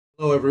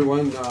Hello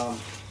everyone,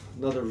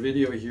 another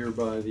video here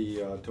by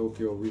the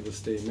Tokyo Real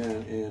Estate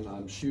Man, and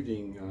I'm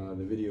shooting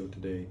the video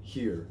today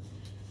here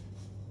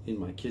in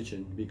my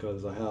kitchen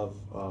because I have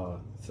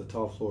it's a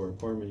top floor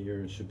apartment here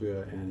in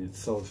Shibuya and it's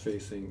south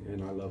facing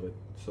and I love it.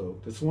 So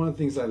that's one of the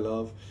things I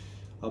love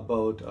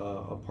about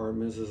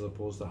apartments as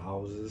opposed to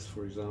houses.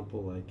 For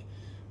example, like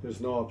there's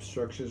no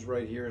obstructions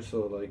right here,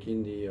 so like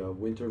in the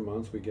winter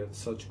months we get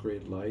such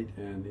great light,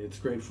 and it's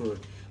great for,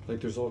 like,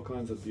 there's all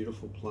kinds of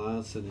beautiful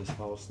plants in this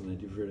house and they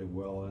do really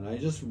well. And I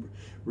just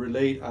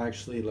relate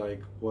actually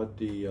like what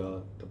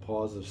the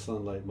positive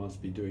sunlight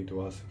must be doing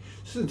to us,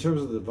 just in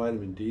terms of the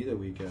vitamin D that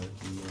we get,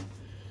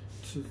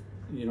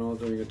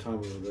 during a time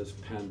of this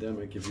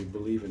pandemic, if you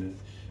believe in it.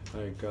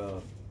 Like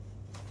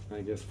I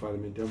guess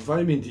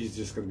vitamin D is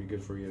just going to be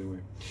good for you anyway.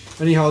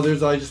 Anyhow,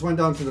 I just went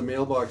down to the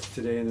mailbox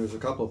today and there's a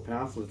couple of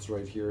pamphlets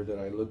right here that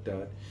I looked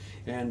at.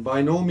 And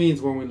by no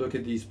means when we look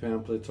at these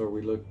pamphlets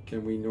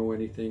can we know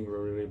anything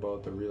really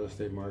about the real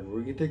estate market.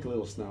 We can take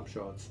little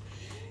snapshots.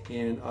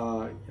 And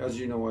as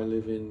you know, I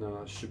live in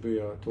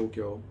Shibuya,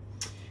 Tokyo.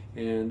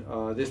 And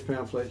this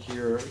pamphlet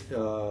here,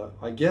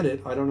 I get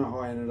it. I don't know how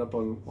I ended up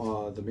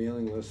on the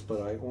mailing list,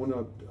 but I own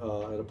an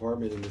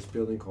apartment in this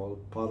building called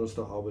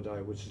Padosta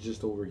Habudai, which is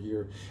just over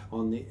here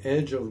on the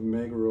edge of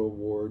Meguro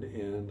Ward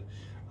and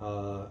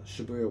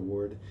Shibuya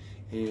Ward.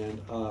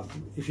 And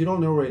if you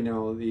don't know right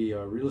now, the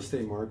real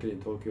estate market in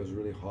Tokyo is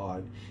really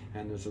hot,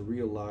 and there's a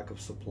real lack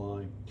of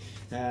supply.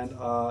 And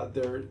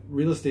their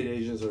real estate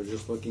agents are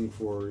just looking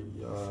for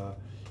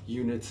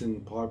units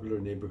in popular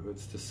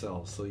neighborhoods to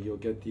sell, so you'll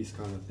get these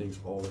kind of things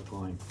all the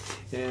time.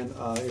 And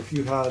if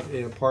you have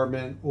an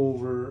apartment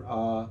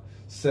over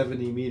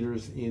 70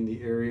 meters in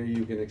the area,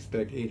 you can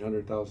expect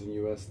 800,000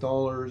 US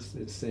dollars.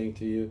 It's saying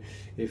to you,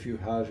 if you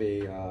have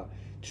a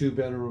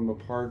 2-bedroom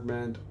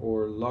apartment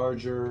or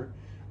larger,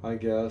 I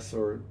guess,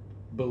 or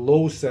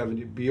below the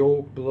 70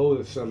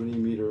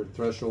 meter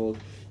threshold,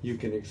 you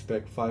can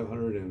expect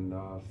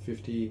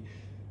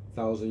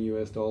 550,000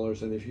 US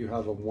dollars, and if you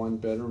have a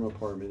 1-bedroom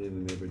apartment in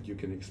the neighborhood, you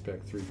can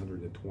expect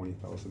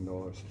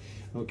 $320,000.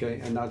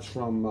 Okay, and that's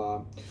from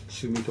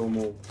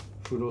Sumitomo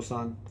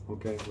Fudosan.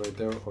 Okay, right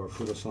there, or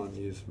Fudosan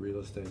is real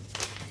estate.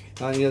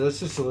 Yeah, that's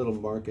just a little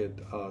market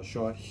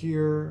shot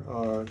here,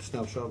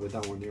 snapshot with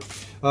that one here.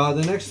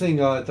 The next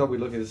thing I thought we'd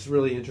look at is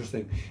really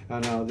interesting.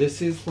 Now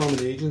this is from an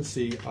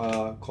agency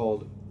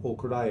called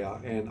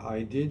Okuraya, and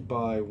I did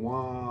buy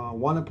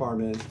one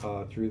apartment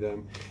through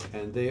them,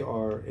 and they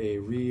are a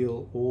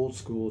real old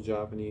school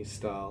Japanese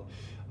style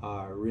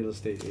real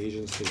estate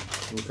agency.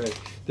 Okay,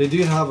 they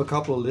do have a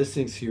couple of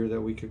listings here that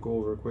we could go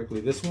over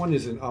quickly. This one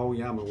is in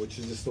Aoyama, which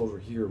is just over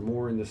here,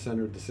 more in the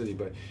center of the city,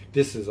 but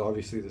this is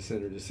obviously the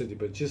center of the city,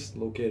 but just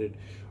located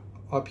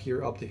up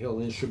here, up the hill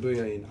in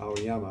Shibuya in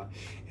Aoyama,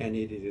 and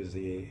it is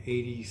the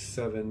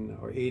 87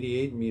 or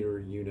 88 meter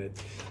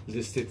unit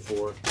listed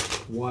for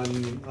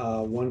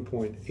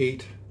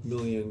 1.8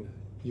 million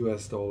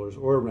US dollars,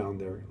 or around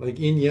there. Like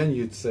in yen,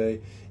 you'd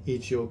say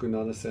ichioku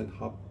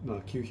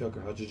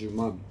 7,980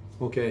 man.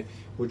 Okay,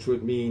 which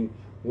would mean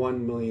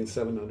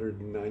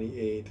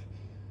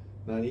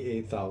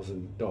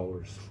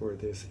 $1,798,000 for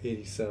this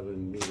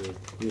 87 meter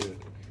unit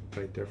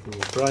right there from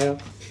Okuraya.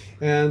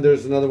 And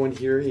there's another one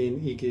here in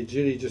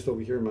Ikejiri, just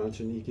over here,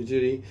 Manchin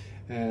Ikejiri,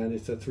 and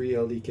it's a 3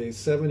 LDK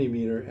 70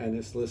 meter, and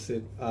it's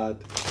listed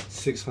at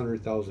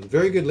 600,000.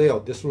 Very good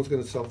layout. This one's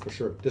going to sell for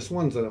sure. This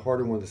one's a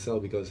harder one to sell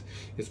because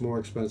it's more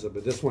expensive,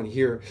 but this one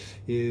here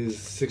is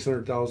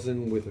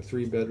 600,000 with a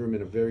 3-bedroom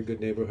in a very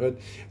good neighborhood.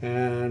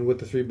 And with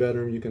the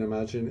 3-bedroom, you can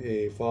imagine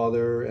a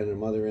father and a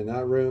mother in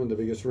that room, the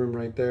biggest room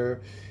right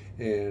there,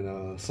 and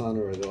a son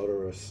or a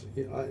daughter.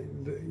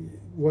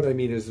 What I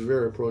mean is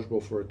very approachable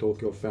for a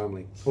Tokyo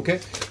family. Okay,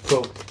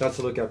 so that's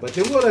a look at. But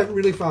then what I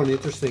really found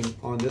interesting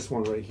on this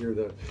one right here,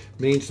 the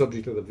main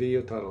subject of the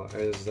video title,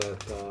 is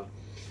that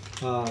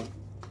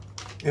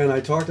and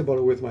I talked about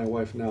it with my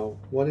wife. Now,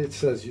 what it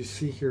says, you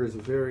see here, is a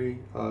very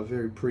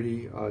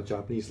pretty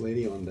Japanese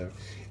lady on there.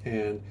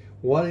 And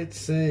what it's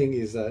saying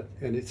is that,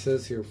 and it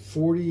says here,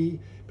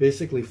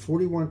 basically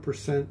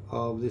 41%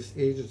 of this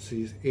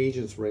agency's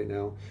agents right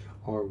now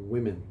are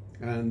women.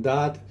 And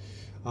that,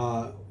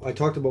 I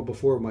talked about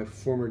before my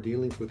former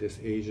dealings with this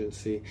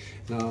agency.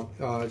 Now,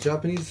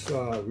 Japanese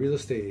real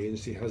estate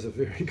agency has a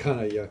very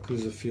kind of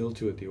Yakuza feel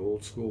to it, the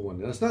old school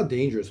one. And it's not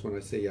dangerous when I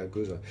say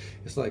Yakuza.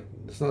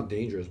 It's not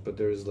dangerous, but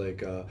there's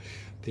like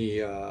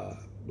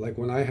like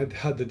when I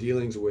had the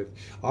dealings with,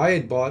 I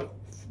had bought,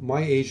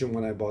 my agent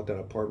when I bought that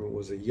apartment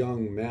was a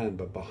young man,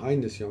 but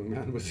behind this young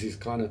man was these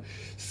kind of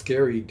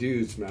scary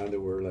dudes, man, that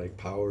were like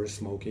power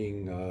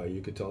smoking.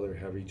 You could tell they're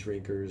heavy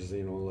drinkers,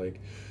 like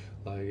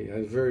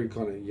a very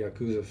kind of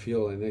Yakuza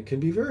feel, and it can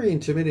be very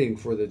intimidating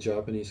for the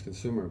Japanese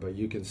consumer. But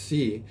you can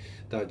see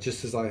that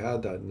just as I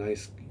had that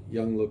nice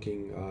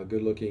young-looking,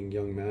 good-looking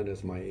young man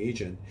as my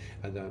agent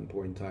at that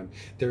point in time.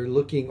 They're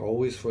looking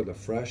always for the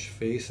fresh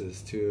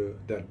faces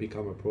that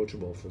become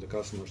approachable for the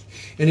customers.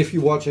 And if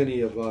you watch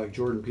any of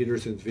Jordan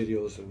Peterson's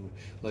videos, and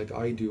like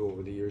I do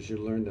over the years, you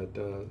learn that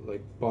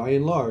like by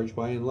and large,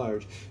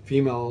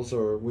 females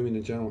or women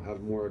in general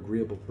have more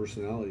agreeable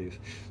personalities.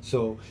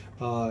 So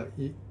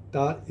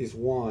that is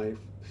why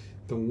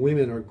the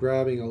women are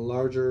grabbing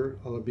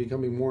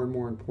becoming more and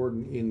more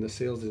important in the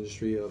sales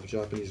industry of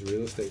Japanese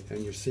real estate,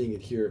 and you're seeing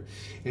it here.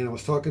 And I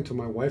was talking to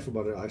my wife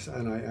about it,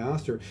 and I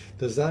asked her,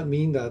 does that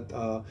mean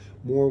that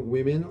more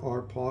women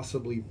are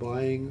possibly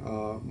buying,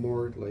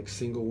 more like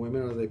single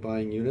women, are they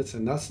buying units?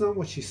 And that's not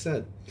what she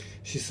said.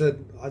 She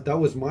said, that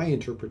was my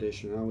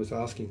interpretation. I was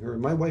asking her,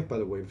 and my wife, by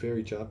the way,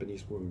 very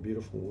Japanese woman,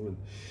 beautiful woman,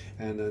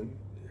 and then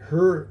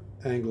her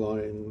angle on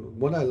it. And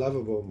what I love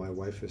about my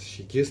wife is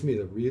she gives me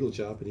the real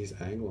Japanese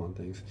angle on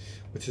things,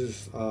 which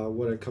is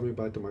coming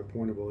back to my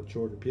point about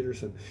Jordan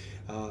Peterson,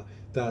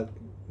 that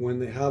when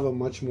they have a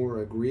much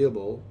more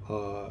agreeable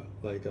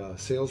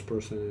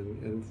salesperson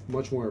and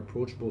much more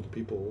approachable to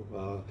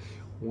people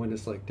when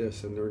it's like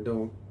this, and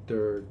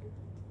they're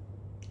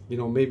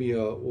maybe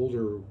a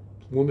older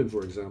woman,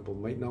 for example,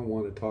 might not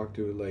want to talk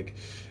to like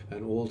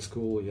an old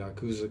school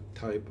Yakuza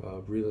type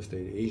of real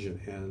estate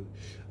agent, and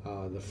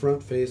the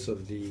front face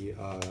of the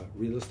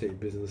real estate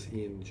business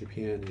in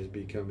Japan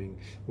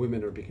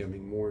women are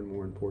becoming more and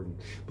more important.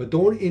 But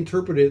don't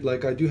interpret it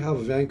like, I do have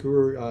a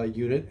Vancouver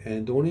unit,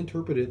 and don't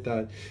interpret it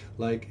that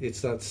like it's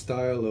that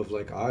style of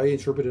like, I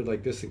interpret it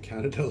like this in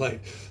Canada.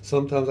 Like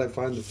sometimes I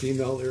find the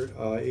female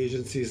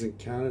agencies in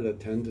Canada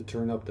tend to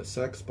turn up the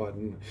sex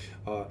button.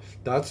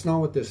 That's not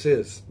what this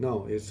is.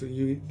 No, it's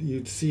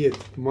you'd see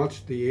it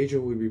much, the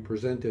agent would be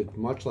presented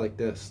much like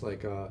this,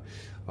 like a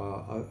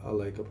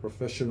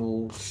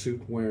professional suit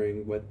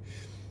wearing. But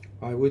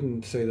I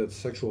wouldn't say that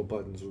sexual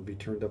buttons would be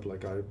turned up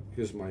like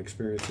is my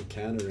experience in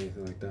Canada or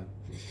anything like that.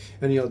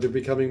 And they're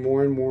becoming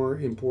more and more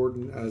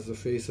important as the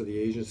face of the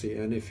agency.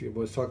 And if you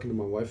was talking to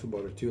my wife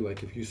about it too,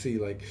 like if you see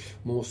like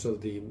most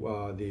of the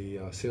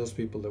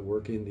salespeople that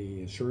work in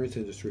the insurance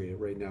industry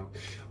right now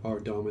are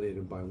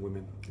dominated by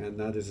women, and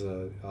that is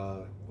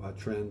a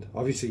trend.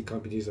 Obviously,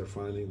 companies are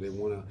finding they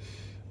want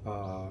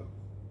to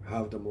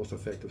have the most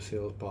effective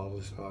sales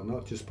policies,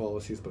 not just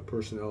policies, but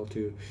personnel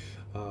to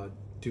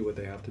do what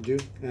they have to do,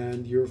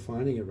 and you're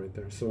finding it right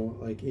there. So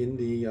like in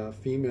the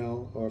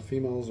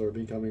females are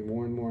becoming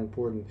more and more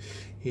important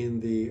in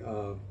the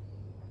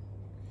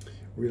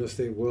real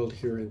estate world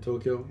here in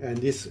Tokyo. And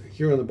this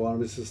here on the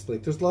bottom is just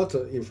like, there's lots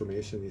of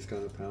information, these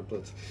kind of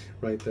pamphlets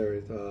right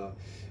there.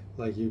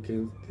 Like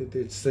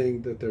it's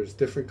saying that there's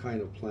different kind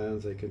of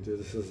plans they can do.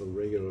 This is a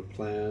regular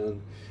plan,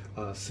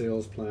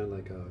 sales plan,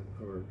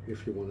 or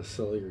if you want to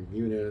sell your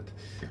unit.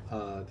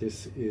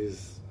 This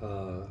is,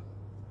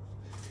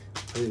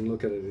 I didn't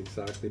look at it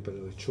exactly, but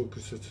a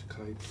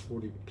Chokusutsukai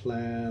 40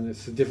 plan.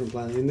 It's a different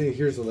plan. And then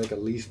here's like a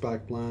lease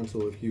back plan.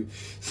 So if you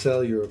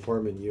sell your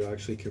apartment, you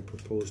actually can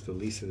propose to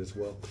lease it as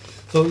well.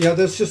 So yeah,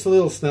 that's just a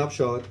little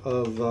snapshot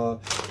of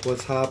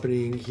what's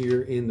happening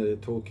here in the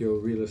Tokyo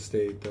real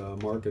estate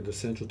market, the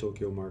central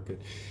Tokyo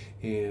market.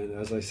 And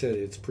as I said,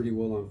 it's pretty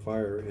well on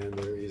fire, and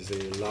there is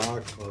a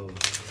lack of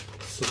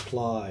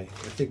supply.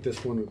 I think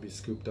this one would be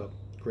scooped up.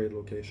 Great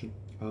location.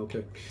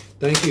 Okay,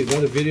 thank you.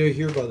 Another video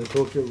here by the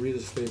Tokyo Real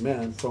Estate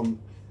Man from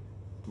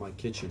my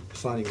kitchen,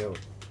 signing out.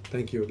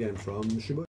 Thank you again from Shibuya.